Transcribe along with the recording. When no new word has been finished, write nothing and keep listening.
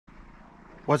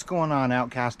What's going on,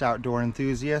 OutKast Outdoor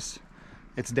enthusiasts?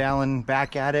 It's Dallin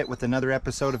back at it with another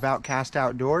episode of OutKast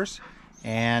Outdoors.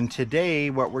 And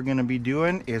today what we're going to be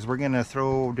doing is we're going to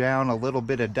throw down a little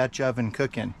bit of Dutch oven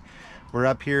cooking. We're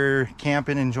up here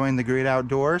camping, enjoying the great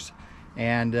outdoors,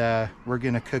 and we're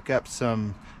going to cook up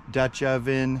some Dutch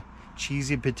oven,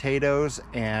 cheesy potatoes,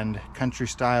 and country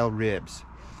style ribs.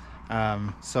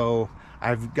 So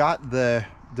I've got the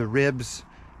ribs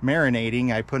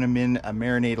marinating. I put them in a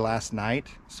marinade last night,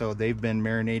 so they've been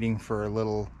marinating for a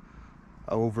little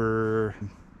over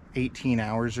 18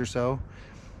 hours or so.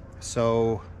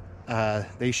 So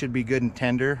they should be good and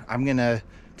tender. I'm gonna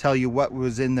tell you what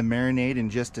was in the marinade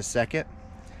in just a second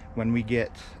when we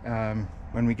get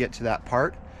to that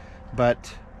part.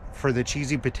 But for the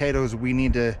cheesy potatoes, we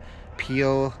need to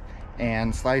peel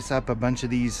and slice up a bunch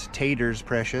of these taters,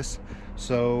 precious.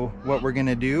 So what we're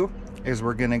gonna do is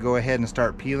we're gonna go ahead and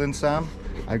start peeling some.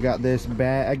 I've got this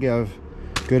bag of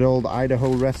good old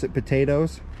Idaho russet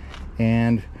potatoes,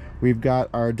 and we've got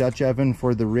our Dutch oven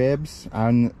for the ribs.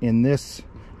 In this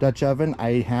Dutch oven,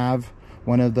 I have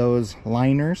one of those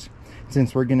liners.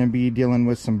 Since we're gonna be dealing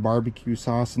with some barbecue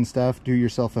sauce and stuff, do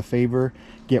yourself a favor,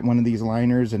 get one of these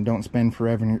liners and don't spend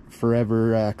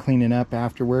forever cleaning up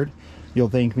afterward. You'll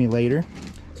thank me later.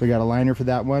 So I got a liner for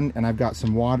that one, and I've got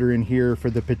some water in here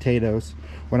for the potatoes.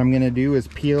 What I'm gonna do is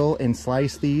peel and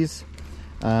slice these.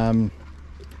 I'm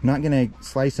not gonna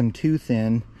slice them too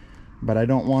thin, but I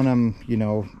don't want them, you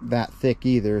know, that thick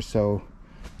either. So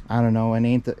I don't know, an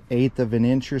eighth of an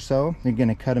inch or so. You're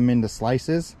gonna cut them into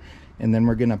slices, and then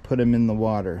we're gonna put them in the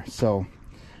water. So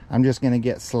I'm just gonna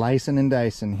get slicing and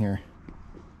dicing here.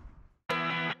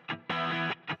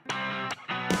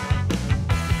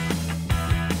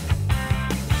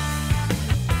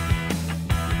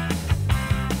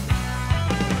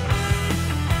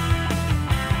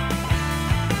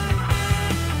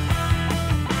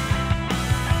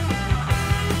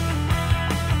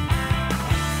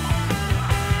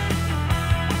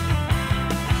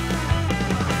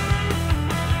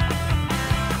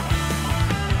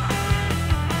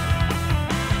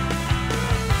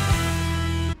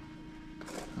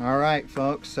 All right,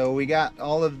 folks, so we got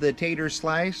all of the taters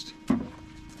sliced,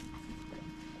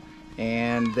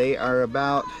 and they are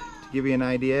about, to give you an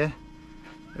idea,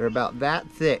 they're about that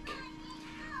thick.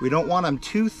 We don't want them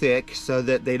too thick so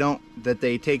that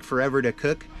they take forever to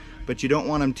cook, but you don't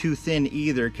want them too thin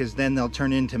either, because then they'll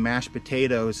turn into mashed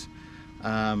potatoes.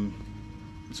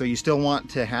 So you still want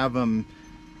to have them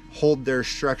hold their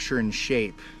structure and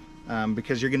shape,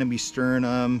 because you're going to be stirring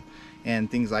them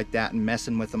and things like that and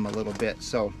messing with them a little bit.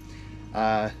 So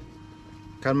cut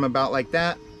them about like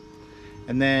that,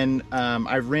 and then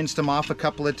I've rinsed them off a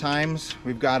couple of times.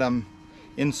 We've got them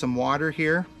in some water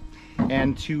here,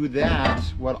 and to that,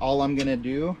 what all I'm gonna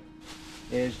do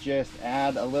is just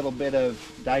add a little bit of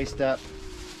diced up,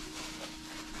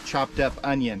 chopped up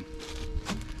onion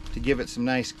to give it some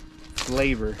nice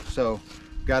flavor. So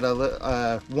got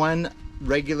a one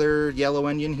regular yellow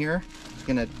onion here. Just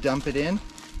gonna dump it in,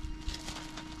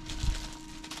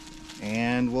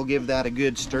 and we'll give that a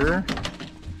good stir.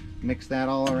 Mix that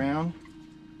all around.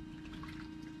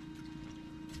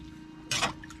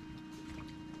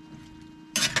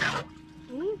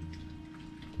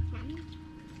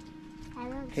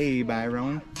 Hey,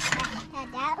 Byron.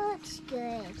 That looks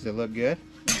good. Does it look good?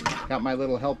 Got my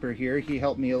little helper here. He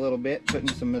helped me a little bit, putting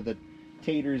some of the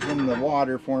taters in the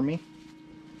water for me.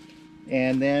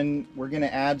 And then we're gonna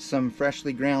add some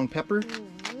freshly ground pepper.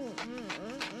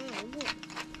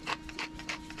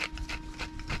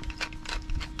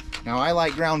 Now I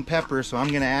like ground pepper, so I'm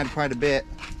gonna add quite a bit.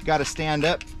 Got to stand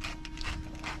up,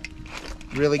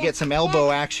 really get some elbow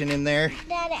action in there.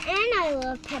 Dad, and I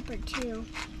love pepper too.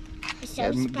 It's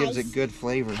so That gives it good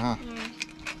flavor, huh? Yeah.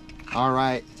 All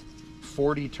right,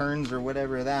 40 turns or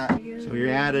whatever that. So you're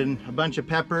adding a bunch of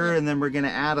pepper, and then we're gonna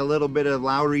add a little bit of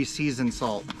Lowry seasoned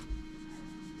salt.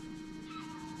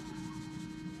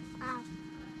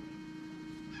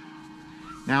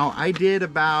 Now I did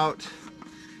about,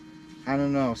 I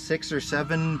don't know, 6 or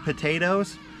 7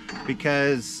 potatoes,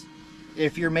 because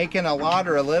if you're making a lot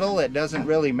or a little, it doesn't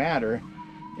really matter.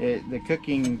 The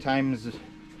cooking time's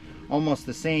almost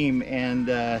the same,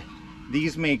 and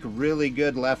these make really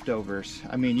good leftovers.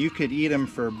 I mean, you could eat them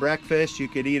for breakfast, you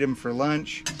could eat them for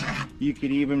lunch, you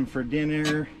could eat them for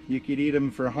dinner, you could eat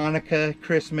them for Hanukkah,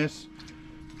 Christmas,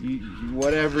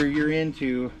 whatever you're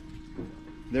into.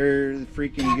 They're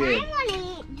freaking good. I want to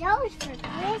eat those for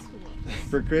Christmas.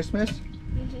 For Christmas?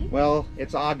 Mm-hmm. Well,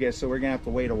 it's August, so we're gonna have to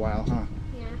wait a while, huh?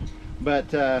 Yeah.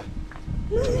 But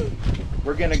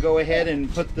we're gonna go ahead and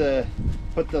put the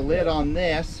lid on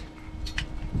this,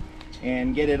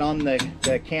 and get it on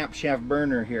the Camp Chef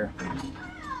burner here.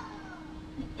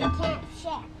 Camp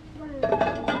Chef.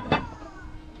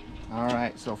 All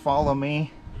right, so follow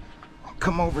me. I'll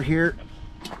come over here.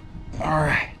 All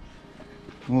right,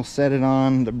 we'll set it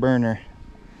on the burner.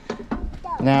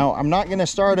 Now, I'm not gonna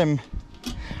start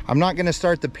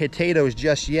the potatoes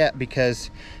just yet because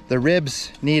the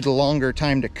ribs need a longer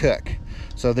time to cook.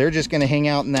 So they're just gonna hang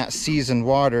out in that seasoned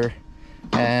water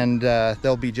and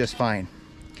they'll be just fine.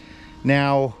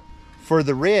 Now, for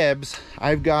the ribs,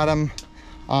 I've got them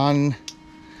on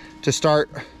to start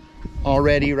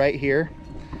already right here.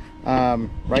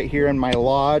 Right here in my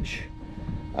Lodge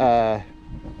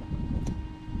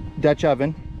Dutch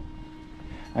oven.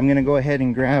 I'm gonna go ahead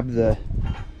and grab the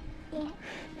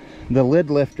lid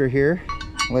lifter here,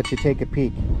 let you take a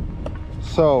peek.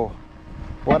 So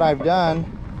what I've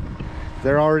done,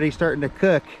 they're already starting to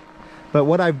cook, but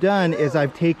what I've done is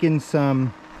I've taken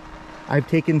some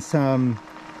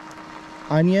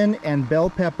onion and bell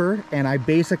pepper, and I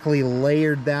basically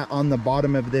layered that on the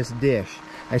bottom of this dish.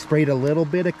 I sprayed a little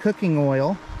bit of cooking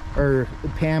oil or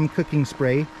Pam cooking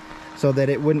spray so that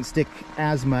it wouldn't stick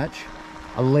as much.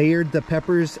 I layered the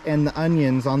peppers and the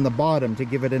onions on the bottom to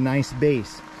give it a nice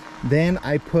base. Then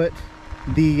I put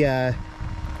the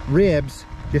ribs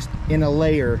just in a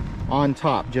layer on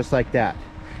top, just like that.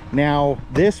 Now,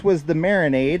 this was the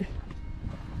marinade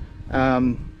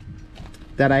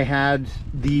that I had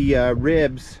the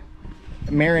ribs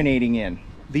marinating in.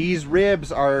 These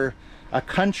ribs are a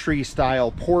country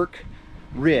style pork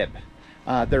rib.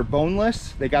 They're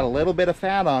boneless. They got a little bit of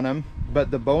fat on them,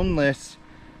 but the boneless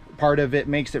part of it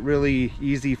makes it really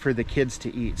easy for the kids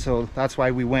to eat. So that's why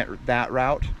we went that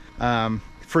route.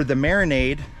 For the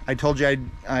marinade, I told you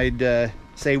I'd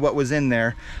say what was in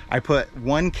there. I put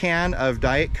 1 can of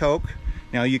Diet Coke.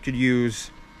 Now you could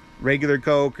use regular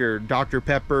Coke or Dr.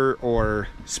 Pepper or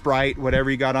Sprite, whatever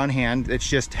you got on hand. It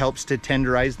just helps to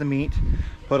tenderize the meat.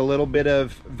 Put a little bit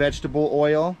of vegetable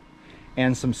oil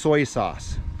and some soy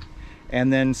sauce,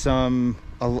 and then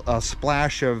a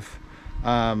splash of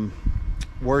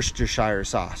Worcestershire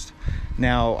sauce.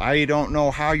 Now, I don't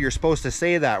know how you're supposed to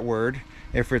say that word,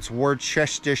 if it's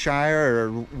Worcestershire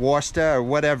or Worcester or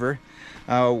whatever.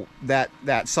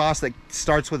 That sauce that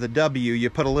starts with a W, you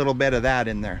put a little bit of that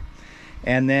in there.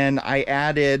 And then I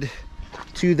added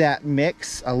to that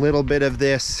mix a little bit of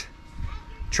this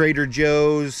Trader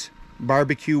Joe's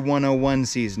Barbecue 101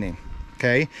 seasoning.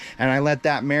 Okay, and I let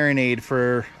that marinate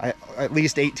for at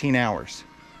least 18 hours.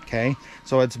 Okay,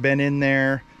 so it's been in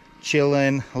there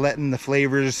chilling, letting the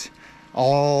flavors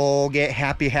all get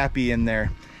happy in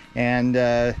there. And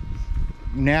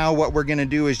now what we're gonna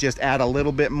do is just add a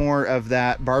little bit more of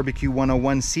that Barbecue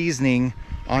 101 seasoning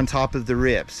on top of the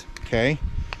ribs. Okay,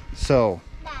 so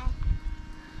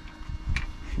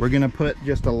we're gonna put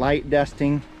just a light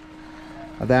dusting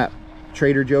of that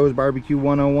Trader Joe's Barbecue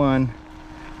 101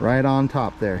 right on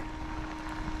top there.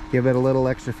 Give it a little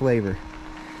extra flavor.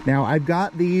 Now, I've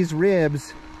got these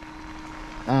ribs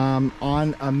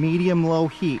on a medium-low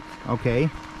heat. Okay,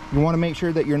 you want to make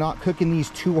sure that you're not cooking these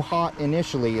too hot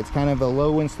initially. It's kind of a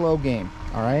low and slow game.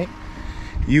 All right,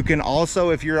 you can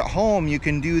also, if you're at home, you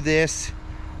can do this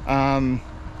in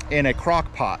a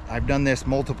crock pot. I've done this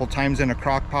multiple times in a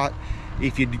crock pot.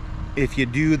 If you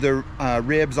do the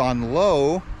ribs on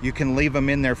low, you can leave them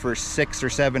in there for 6 or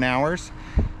 7 hours.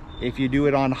 If you do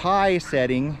it on high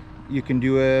setting, you can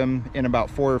do them in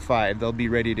about 4 or 5. They'll be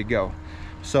ready to go.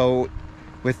 So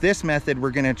with this method,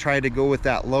 we're gonna try to go with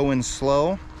that low and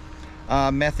slow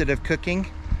method of cooking.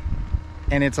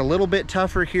 And it's a little bit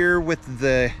tougher here with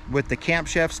the Camp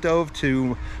Chef stove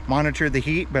to monitor the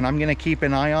heat, but I'm gonna keep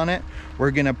an eye on it.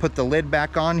 We're gonna put the lid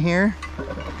back on here.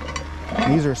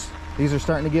 These are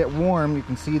starting to get warm. You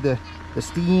can see the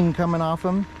steam coming off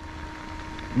them.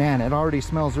 Man, it already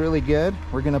smells really good.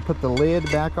 We're gonna put the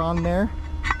lid back on there.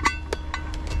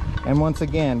 And once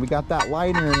again, we got that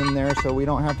liner in there so we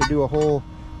don't have to do a whole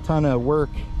ton of work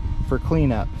for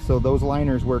cleanup. So those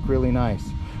liners work really nice.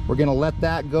 We're gonna let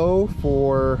that go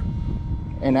for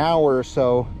an hour or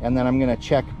so, and then I'm gonna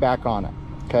check back on it.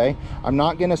 Okay, I'm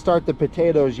not gonna start the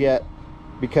potatoes yet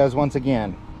because once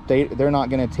again, they're not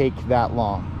gonna take that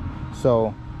long.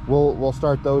 So we'll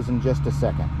start those in just a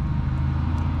second.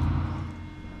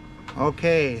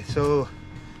 Okay, so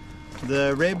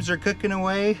the ribs are cooking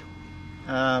away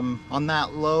on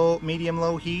that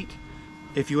medium-low heat.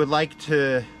 If you would like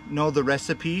to know the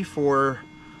recipe for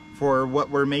what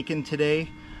we're making today,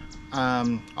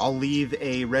 I'll leave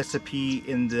a recipe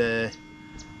in the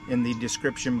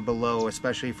description below,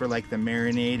 especially for like the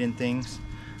marinade and things.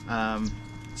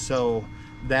 So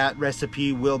that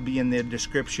recipe will be in the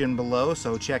description below,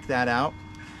 so check that out.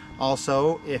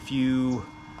 Also, if you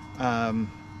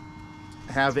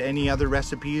have any other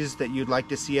recipes that you'd like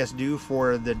to see us do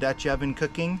for the Dutch oven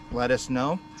cooking, let us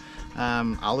know.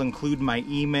 I'll include my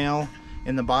email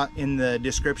in the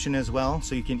description as well,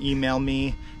 so you can email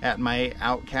me at my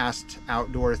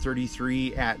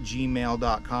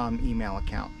outkastoutdoor33@gmail.com email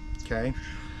account. Okay,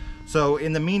 so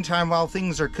in the meantime, while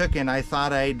things are cooking, I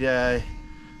thought I'd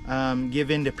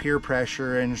give in to peer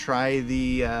pressure and try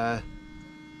the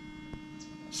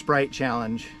Sprite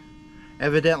challenge.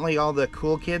 Evidently all the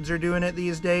cool kids are doing it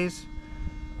these days.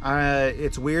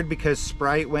 It's weird because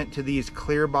Sprite went to these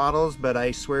clear bottles, but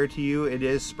I swear to you it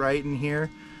is Sprite in here.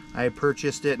 I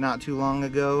purchased it not too long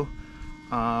ago,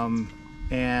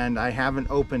 and I haven't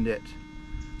opened it.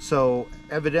 So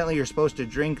evidently you're supposed to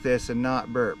drink this and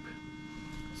not burp.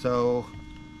 So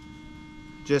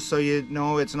just so you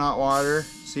know, it's not water.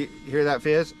 See, hear that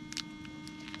fizz?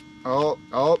 Oh,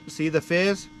 see the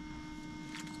fizz?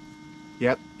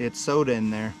 Yep, it's soda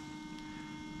in there.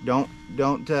 Don't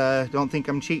think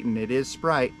I'm cheating. It is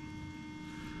Sprite.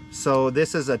 So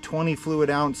this is a 20 fluid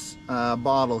ounce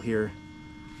bottle here.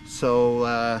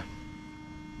 So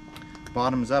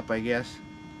bottoms up, I guess.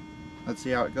 Let's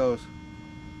see how it goes.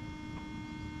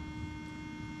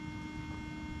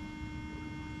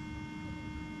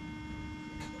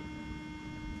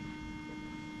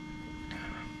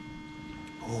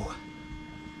 Oh,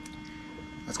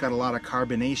 that's got a lot of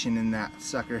carbonation in that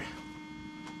sucker.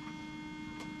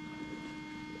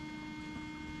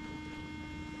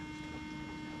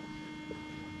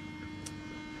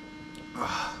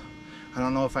 Oh, I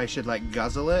don't know if I should like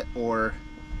guzzle it or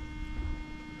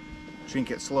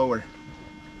drink it slower.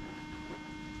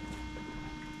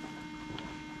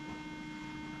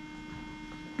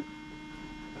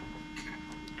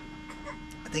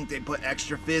 I think they put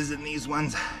extra fizz in these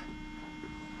ones.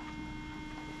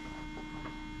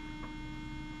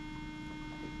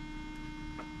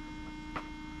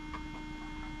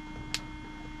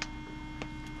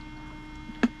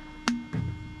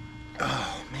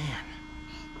 Oh man.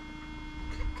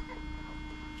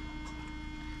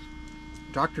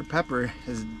 Dr. Pepper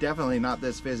is definitely not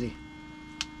this fizzy.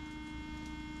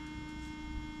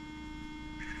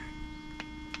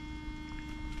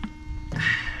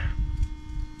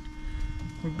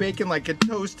 I'm baking like a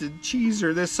toasted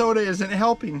cheeser. This soda isn't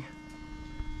helping.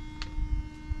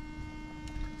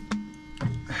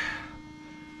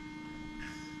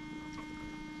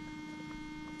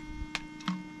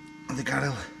 They got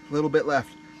a little bit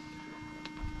left.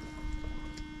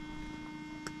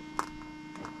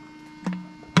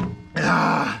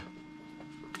 Ah,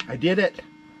 I did it.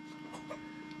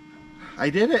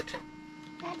 I did it.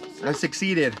 I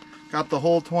succeeded. Got the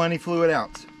whole 20 fluid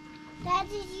ounce. Dad,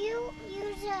 did you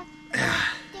use a...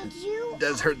 did you... It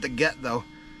does hurt the gut though.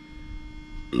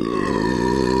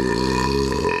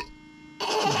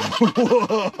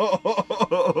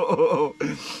 Whoa.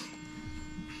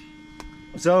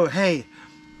 So hey,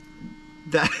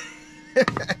 that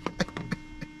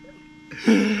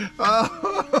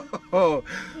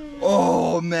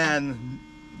oh man,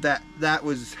 that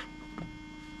was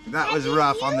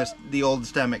rough on the old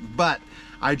stomach, but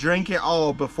I drank it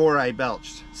all before I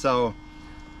belched. So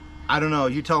I don't know,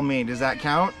 you tell me, does that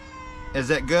count? Is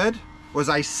that good? Was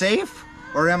I safe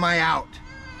or am I out?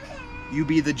 You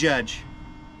be the judge.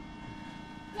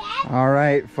 All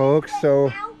right, folks,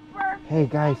 so hey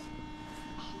guys.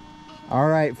 All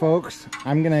right, folks,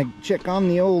 I'm gonna check on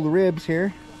the old ribs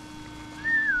here.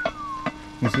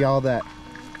 You see all that?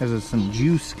 There's some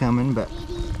juice coming, but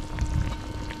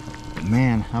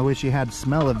man, I wish you had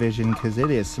smell-o-vision because it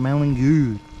is smelling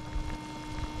good.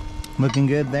 Looking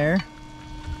good there.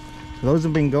 Those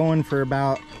have been going for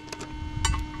about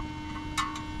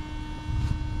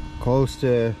close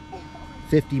to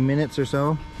 50 minutes or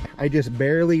so. I just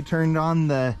barely turned on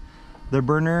the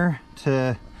burner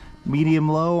to medium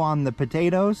low on the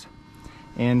potatoes,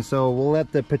 and so we'll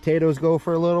let the potatoes go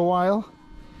for a little while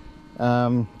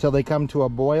till they come to a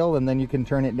boil, and then you can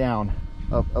turn it down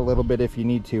a little bit if you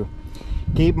need to.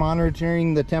 Keep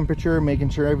monitoring the temperature, making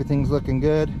sure everything's looking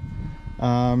good,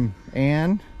 and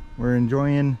we're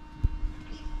enjoying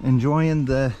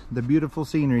the beautiful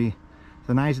scenery. It's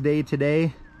a nice day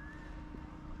today,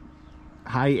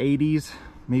 high 80s,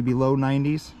 maybe low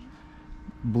 90s,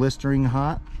 blistering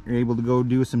hot. You're able to go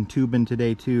do some tubing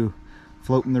today too,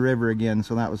 floating the river again,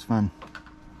 so that was fun.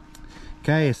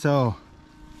 Okay, so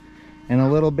in a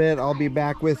little bit I'll be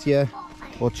back with you.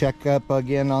 We'll check up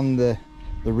again on the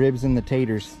ribs and the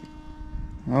taters.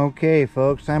 Okay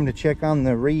folks, time to check on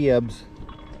the ribs.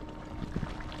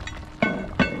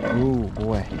 Oh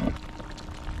boy,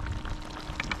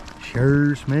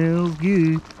 sure smells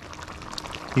good.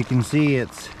 You can see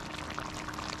it's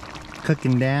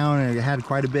cooking down and it had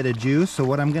quite a bit of juice. So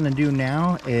what I'm gonna do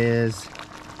now is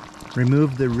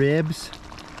remove the ribs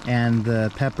and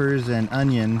the peppers and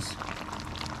onions,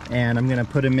 and I'm gonna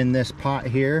put them in this pot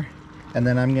here, and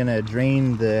then I'm gonna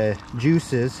drain the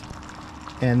juices,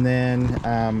 and then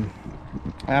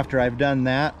after I've done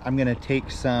that, I'm gonna take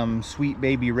some Sweet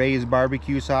Baby Ray's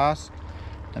barbecue sauce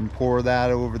and pour that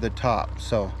over the top.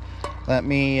 So let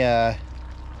me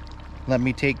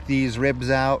take these ribs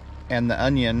out and the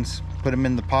onions, put them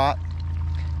in the pot,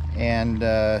 and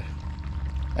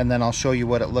then I'll show you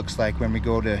what it looks like when we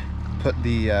go to put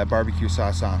the barbecue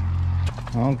sauce on.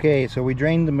 Okay, so we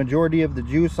drained the majority of the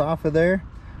juice off of there.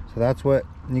 So that's what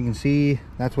you can see,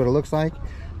 that's what it looks like.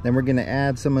 Then we're gonna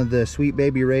add some of the Sweet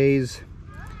Baby Ray's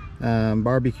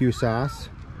barbecue sauce.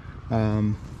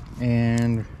 And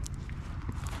I'm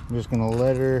just gonna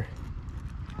let her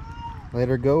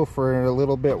go for a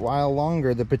little bit while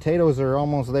longer. The potatoes are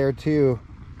almost there too,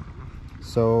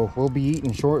 so we'll be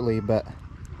eating shortly, but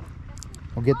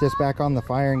we'll get this back on the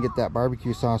fire and get that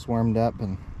barbecue sauce warmed up,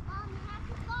 and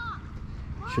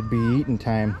should be eating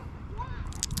time.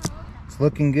 It's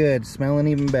looking good, smelling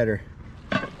even better.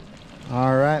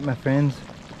 All right, my friends,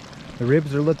 the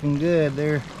ribs are looking good.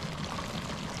 They're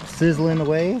sizzling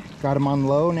away. Got them on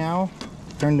low now,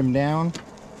 turned them down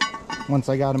once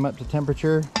I got them up to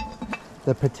temperature.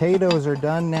 The potatoes are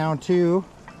done now too,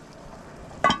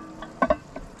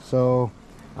 so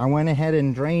I went ahead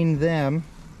and drained them,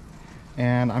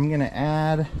 and I'm gonna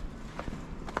add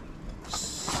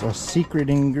a secret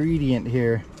ingredient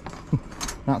here.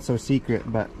 Not so secret,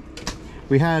 but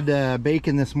we had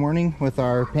bacon this morning with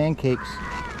our pancakes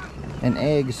and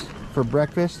eggs for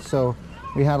breakfast, so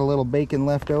we had a little bacon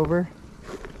left over.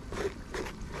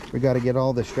 We got to get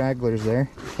all the stragglers there.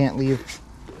 Can't leave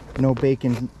no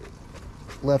bacon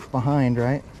left behind,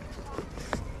 right?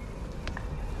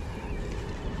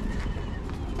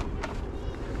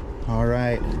 All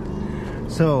right,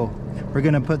 so we're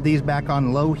gonna put these back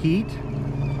on low heat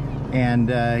and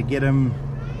get them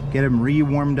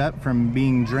re-warmed up from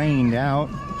being drained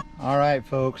out. All right,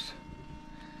 folks,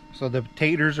 so the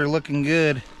taters are looking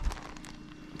good.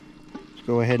 Let's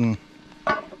go ahead and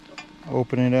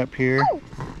open it up here.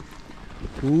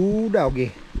 Ooh,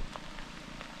 doggy.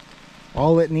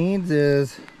 All it needs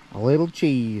is a little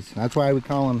cheese. That's why we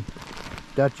call them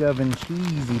Dutch oven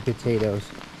cheesy potatoes.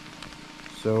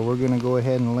 So we're gonna go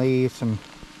ahead and lay some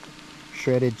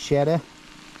shredded cheddar.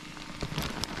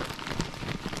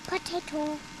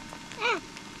 Potato. Ah,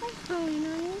 what's going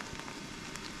on?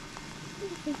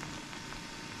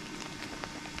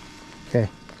 Okay.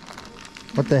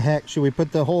 What the heck? Should we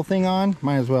put the whole thing on?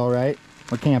 Might as well, right?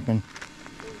 We're camping.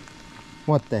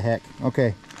 What the heck?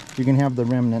 Okay. You can have the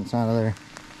remnants out of there.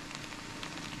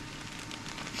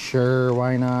 Sure,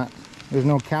 why not? There's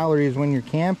no calories when you're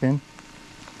camping.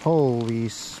 Holy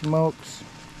smokes.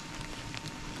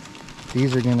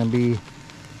 These are gonna be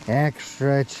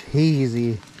extra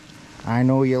cheesy. I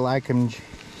know you like them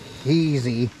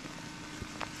cheesy.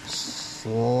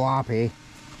 Sloppy.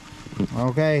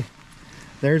 Okay.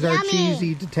 There's Yummy. Our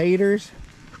cheesy taters.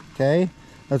 Okay.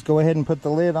 Let's go ahead and put the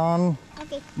lid on.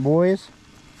 Okay. Boys.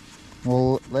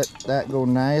 We'll let that go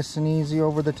nice and easy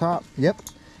over the top. Yep.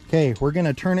 Okay, we're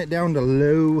gonna turn it down to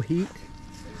low heat.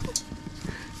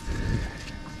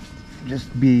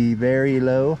 Just be very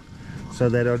low so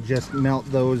that it'll just melt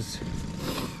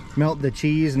the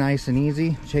cheese nice and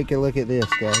easy. Take a look at this,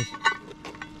 guys.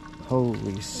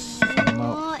 Holy smoke.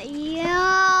 Oh, yeah.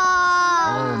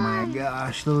 Oh my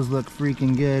gosh, those look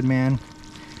freaking good, man.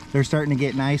 They're starting to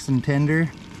get nice and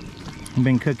tender. I've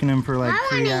been cooking them for like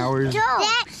 3 hours.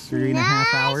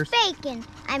 3.5 hours. Bacon.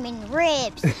 I mean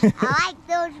ribs. I like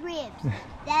those ribs.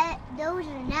 Those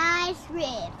are nice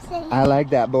ribs. I like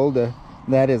that boulder.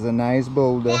 That is a nice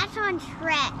boulder. That's on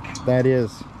Shrek. That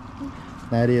is.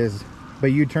 That is. But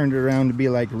you turned it around to be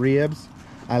like ribs.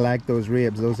 I like those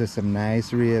ribs. Those are some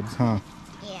nice ribs, huh?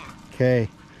 Yeah. Okay.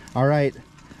 All right.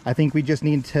 I think we just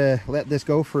need to let this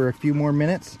go for a few more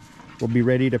minutes. We'll be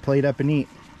ready to plate up and eat.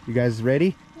 You guys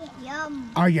ready?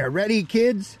 Yum. Are you ready,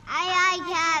 kids? Aye,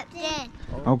 aye, Captain.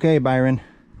 Okay, Byron.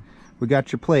 We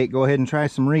got your plate. Go ahead and try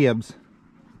some ribs.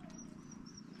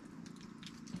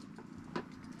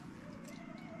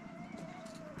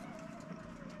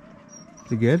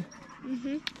 Is it good?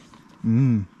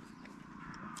 Mm-hmm.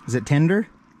 Is it tender?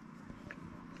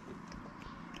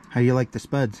 How do you like the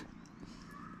spuds?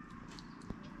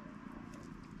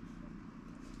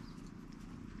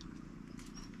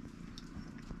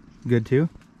 Good too?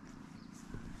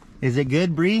 Is it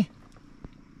good, Bree?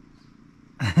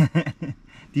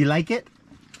 Do you like it?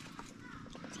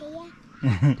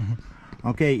 Yeah.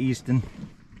 Okay, Easton.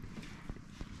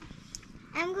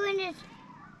 I'm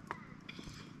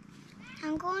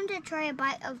going to try a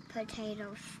bite of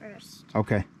potatoes first.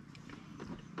 Okay.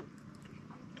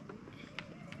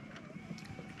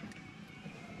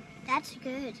 That's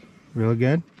good. Real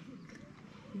good?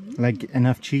 Like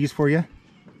enough cheese for you?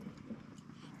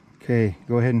 Okay,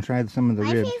 go ahead and try some of the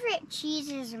My ribs. favorite cheese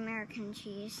is American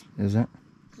cheese. Is it?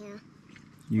 Yeah.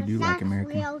 You do like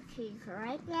American. That's real cheese,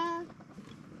 right there.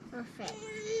 Perfect.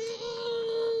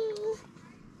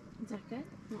 Is that good?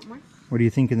 Want more? What do you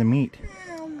think of the meat?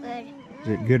 Good. Is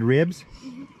it good ribs?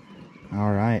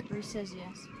 All right. Bree says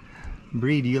yes.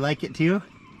 Bree, do you like it too?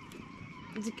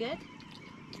 Is it good?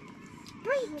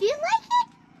 Bree, do you like it?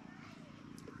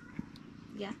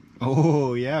 Yeah.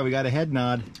 Oh, yeah, we got a head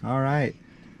nod. All right.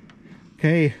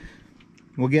 Okay,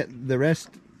 we'll get the rest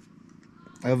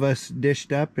of us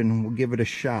dished up and we'll give it a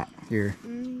shot here.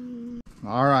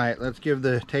 All right, let's give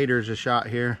the taters a shot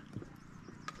here.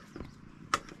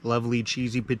 Lovely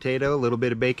cheesy potato, a little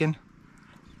bit of bacon.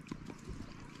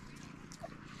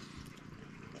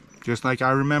 Just like I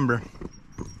remember.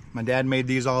 My dad made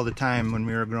these all the time when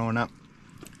we were growing up.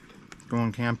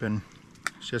 Going camping.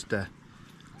 It's just a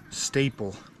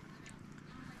staple.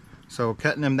 So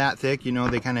cutting them that thick, you know,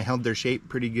 they kind of held their shape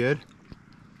pretty good.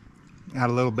 Got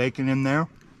a little bacon in there.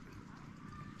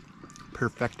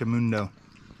 Perfectamundo.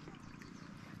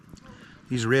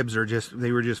 These ribs are just,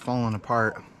 they were just falling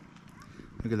apart.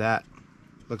 Look at that.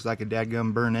 Looks like a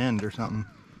dadgum burn end or something.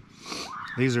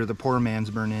 These are the poor man's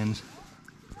burn ends.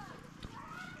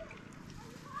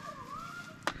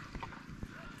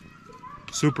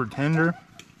 Super tender.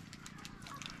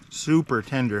 Super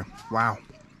tender. Wow.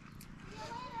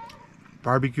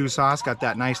 Barbecue sauce got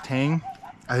that nice tang.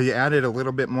 I added a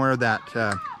little bit more of that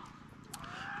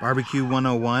barbecue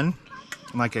 101.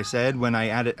 Like I said, when I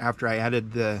added, after I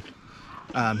added the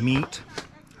meat,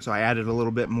 so I added a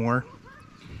little bit more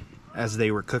as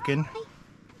they were cooking.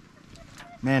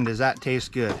 Man, does that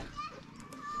taste good.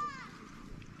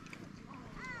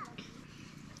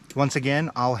 Once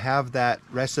again, I'll have that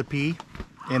recipe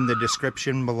in the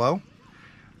description below.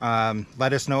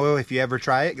 Let us know if you ever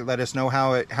try it. Let us know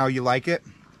how you like it.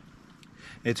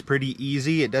 It's pretty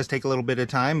easy. It does take a little bit of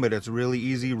time, but it's really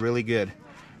easy, really good.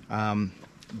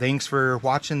 Thanks for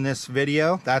watching this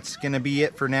video. That's gonna be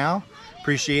it for now.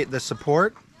 Appreciate the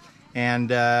support, and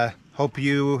hope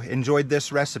you enjoyed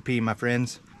this recipe, my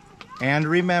friends. And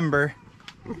remember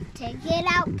To get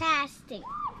out casting.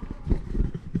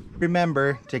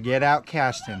 Remember to get out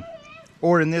casting,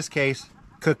 or in this case,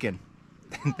 cooking.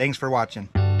 Thanks for watching.